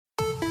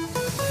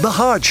The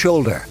Hard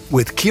Shoulder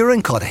with Kieran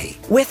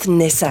with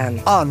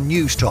Nissan on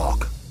News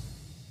Talk.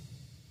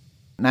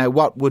 Now,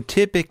 what would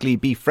typically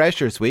be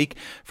Freshers' Week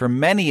for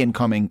many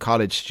incoming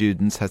college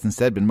students has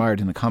instead been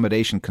mired in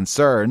accommodation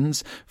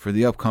concerns for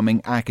the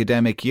upcoming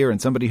academic year.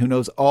 And somebody who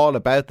knows all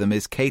about them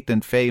is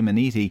Caitlin-Faye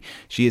Maniti.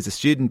 She is a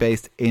student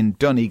based in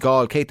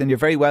Donegal. Caitlin, you're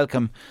very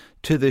welcome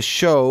to the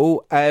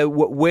show.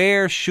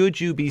 Where should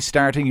you be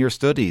starting your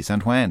studies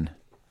and when?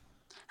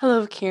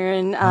 Hello,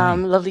 Kieran.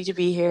 Lovely to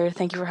be here.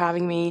 Thank you for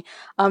having me.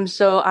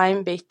 So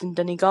I'm based in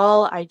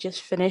Donegal. I just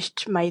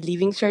finished my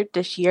leaving cert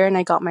this year and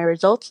I got my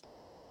results.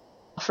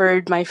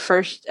 Offered my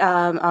first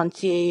on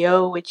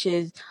CAO, which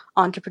is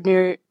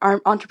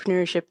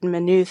entrepreneurship in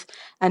Maynooth,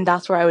 and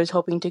that's where I was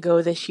hoping to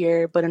go this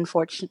year. But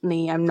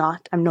unfortunately, I'm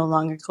not. I'm no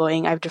longer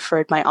going. I've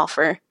deferred my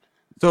offer.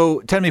 So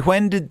tell me,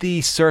 when did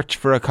the search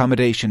for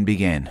accommodation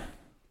begin?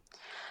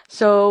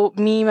 So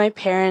my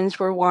parents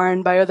were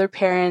warned by other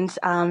parents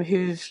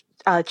whose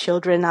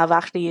children have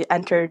actually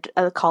entered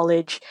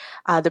college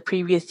the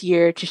previous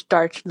year to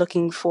start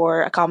looking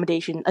for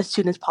accommodation as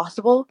soon as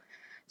possible.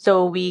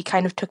 So we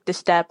kind of took the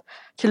step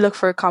to look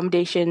for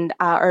accommodation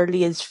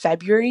early as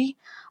February.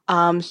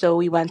 So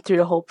we went through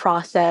the whole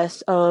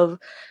process of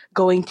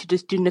going to the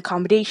student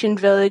accommodation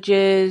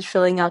villages,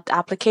 filling out the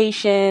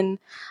application,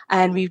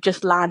 and we've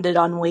just landed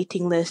on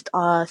waiting list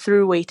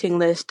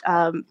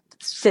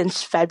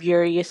since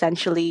February,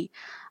 essentially.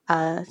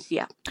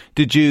 Yeah.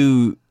 Did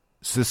you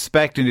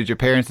suspect, and did your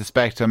parents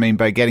suspect, I mean,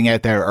 by getting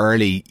out there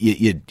early,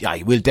 you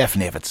will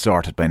definitely have it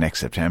sorted by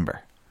next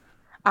September?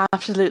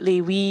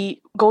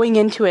 Absolutely. Going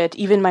into it,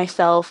 even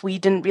myself, we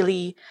didn't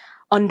really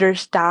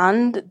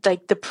understand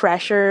like the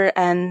pressure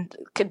and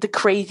the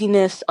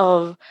craziness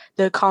of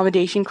the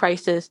accommodation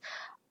crisis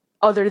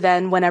other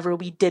than whenever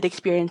we did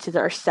experience it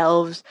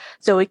ourselves.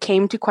 So it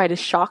came to quite a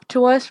shock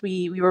to us.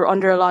 We were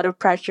under a lot of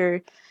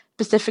pressure,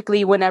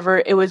 specifically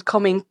whenever it was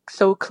coming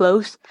so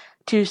close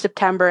to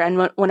September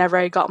and whenever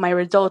I got my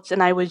results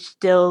and I was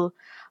still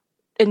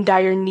in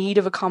dire need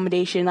of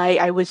accommodation.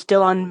 I was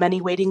still on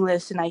many waiting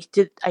lists and I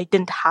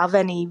didn't have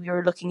any. We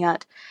were looking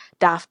at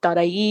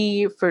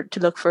daft.ie to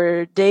look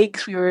for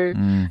digs. We were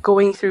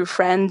going through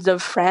friends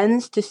of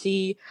friends to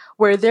see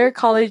where their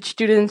college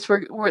students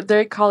where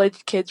their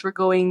college kids were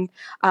going,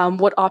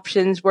 what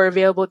options were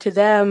available to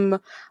them.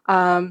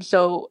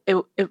 So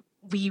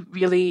we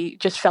really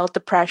just felt the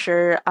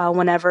pressure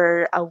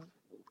whenever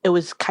it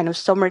was kind of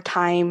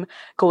summertime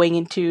going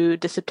into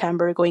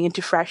September, going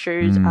into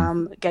Freshers,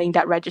 getting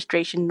that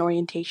registration and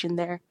orientation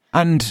there.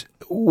 And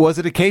was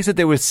it a case that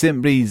there was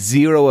simply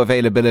zero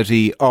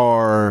availability,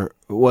 or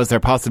was there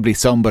possibly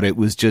some, but it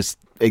was just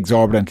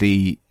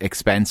exorbitantly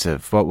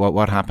expensive?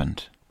 What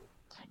happened?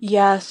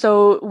 Yeah,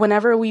 so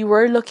whenever we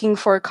were looking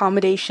for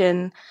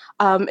accommodation,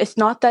 it's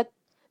not that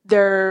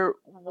there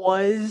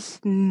was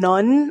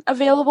none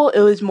available.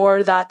 It was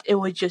more that it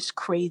was just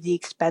crazy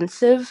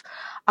expensive.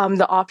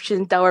 The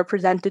options that were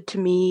presented to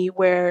me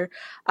were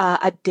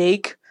a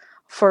dig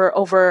for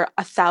over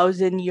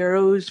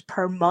 €1,000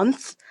 per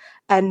month.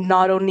 And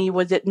not only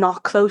was it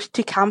not close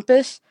to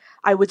campus,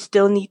 I would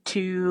still need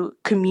to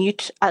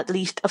commute at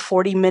least a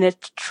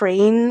 40-minute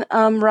train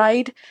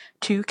ride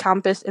to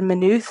campus in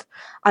Maynooth.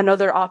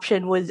 Another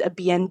option was a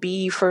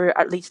B&B for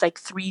at least like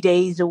 3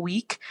 days a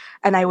week,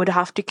 and I would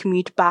have to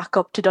commute back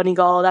up to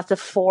Donegal. That's a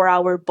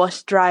 4-hour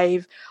bus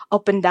drive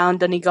up and down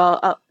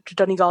Donegal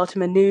to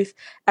Maynooth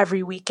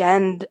every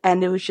weekend,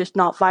 and it was just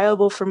not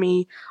viable for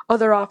me.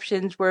 Other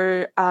options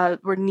were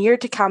near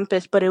to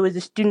campus, but it was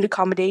a student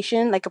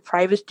accommodation, like a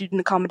private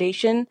student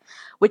accommodation,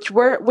 which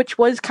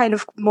was kind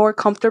of more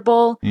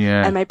comfortable.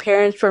 Yeah. And my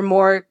parents were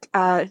more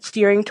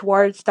steering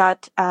towards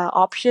that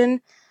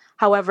option.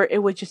 However, it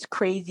was just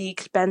crazy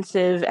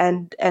expensive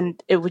and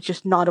it was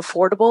just not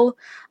affordable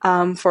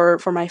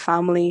for my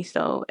family.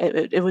 So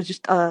it was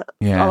just a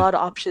lot of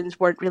options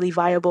weren't really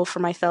viable for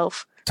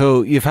myself.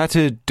 So you've had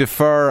to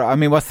defer. I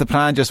mean, what's the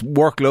plan? Just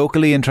work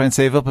locally and try and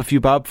save up a few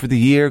bob for the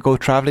year, go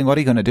travelling? What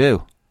are you going to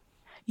do?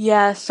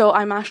 Yeah, so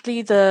I'm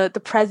actually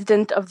the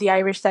president of the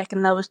Irish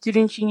Second Level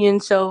Students' Union.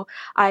 So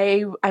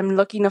I'm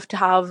lucky enough to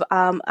have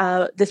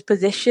this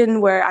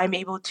position where I'm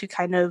able to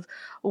kind of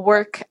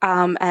work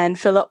and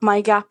fill up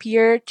my gap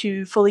year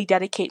to fully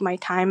dedicate my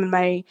time and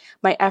my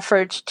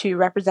efforts to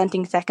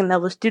representing second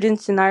level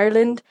students in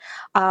Ireland.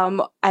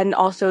 And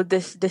also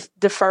this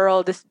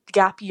deferral, this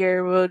gap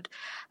year would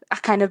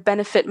kind of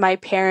benefit my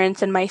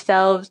parents and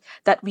myself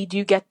that we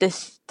do get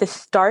this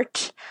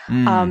start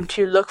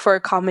to look for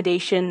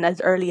accommodation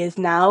as early as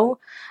now.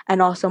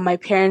 And also my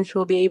parents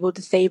will be able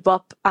to save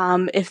up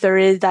if there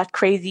is that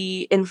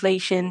crazy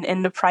inflation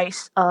in the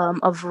price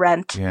of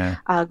rent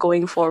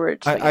going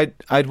forward. So,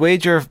 I'd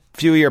wager a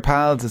few of your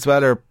pals as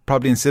well are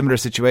probably in similar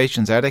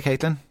situations, are they,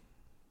 Caitlin?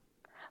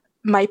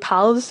 My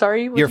pals,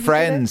 sorry? Your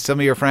friends, some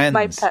of your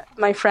friends.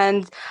 My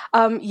friends.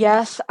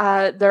 Yes,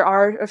 there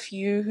are a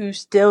few who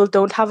still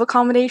don't have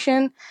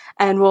accommodation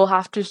and will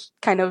have to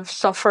kind of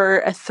suffer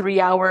a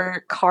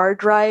 3-hour car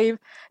drive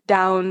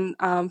down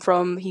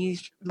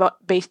he's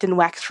based in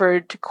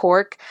Wexford to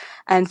Cork,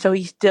 and so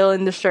he's still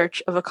in the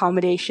search of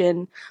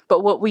accommodation.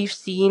 But what we've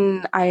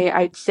seen,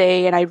 I'd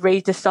say, and I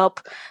raised this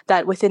up,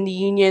 that within the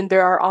union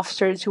there are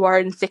officers who are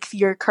in 6th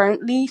year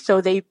currently,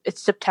 so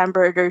it's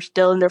September, they're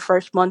still in their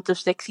first month of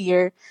 6th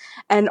year,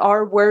 and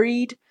are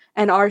worried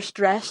and are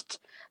stressed,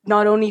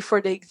 not only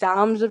for the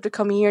exams of the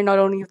coming year, not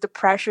only with the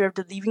pressure of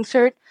the leaving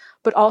cert,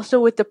 but also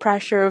with the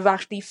pressure of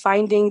actually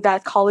finding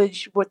that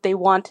college what they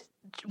want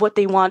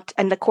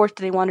and the course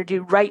that they want to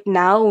do right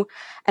now,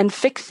 and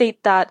fixate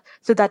that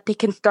so that they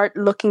can start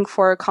looking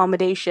for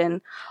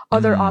accommodation.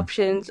 Other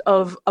options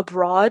of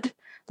abroad,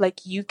 like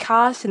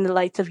UCAS and the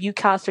likes of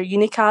UCAS or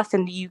UNICAS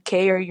in the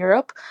UK or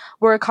Europe,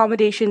 where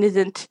accommodation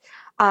isn't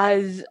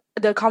as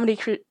the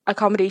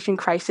accommodation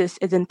crisis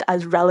isn't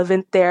as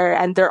relevant there,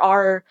 and there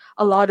are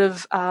a lot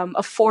of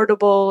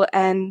affordable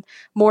and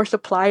more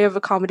supply of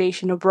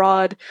accommodation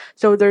abroad.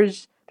 So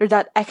there's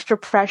that extra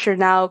pressure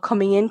now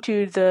coming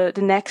into the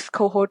next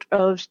cohort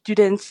of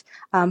students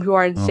who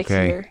are in 6th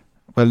year.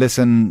 Well,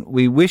 listen,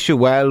 we wish you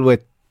well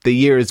with the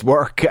year's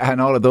work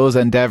and all of those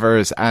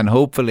endeavours, and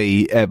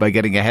hopefully by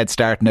getting a head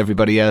start and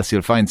everybody else,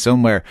 you'll find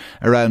somewhere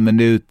around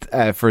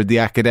Maynooth for the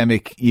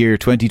academic year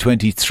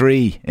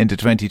 2023 into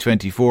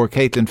 2024.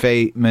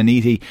 Caitlin-Faye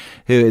Maniti,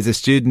 who is a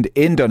student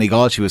in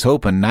Donegal. She was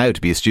hoping now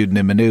to be a student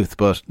in Maynooth,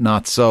 but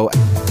not so.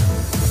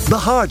 The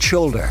Hard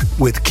Shoulder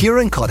with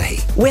Kieran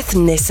with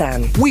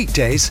Nissan.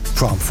 Weekdays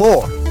from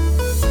 4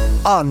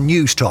 on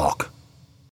News Talk.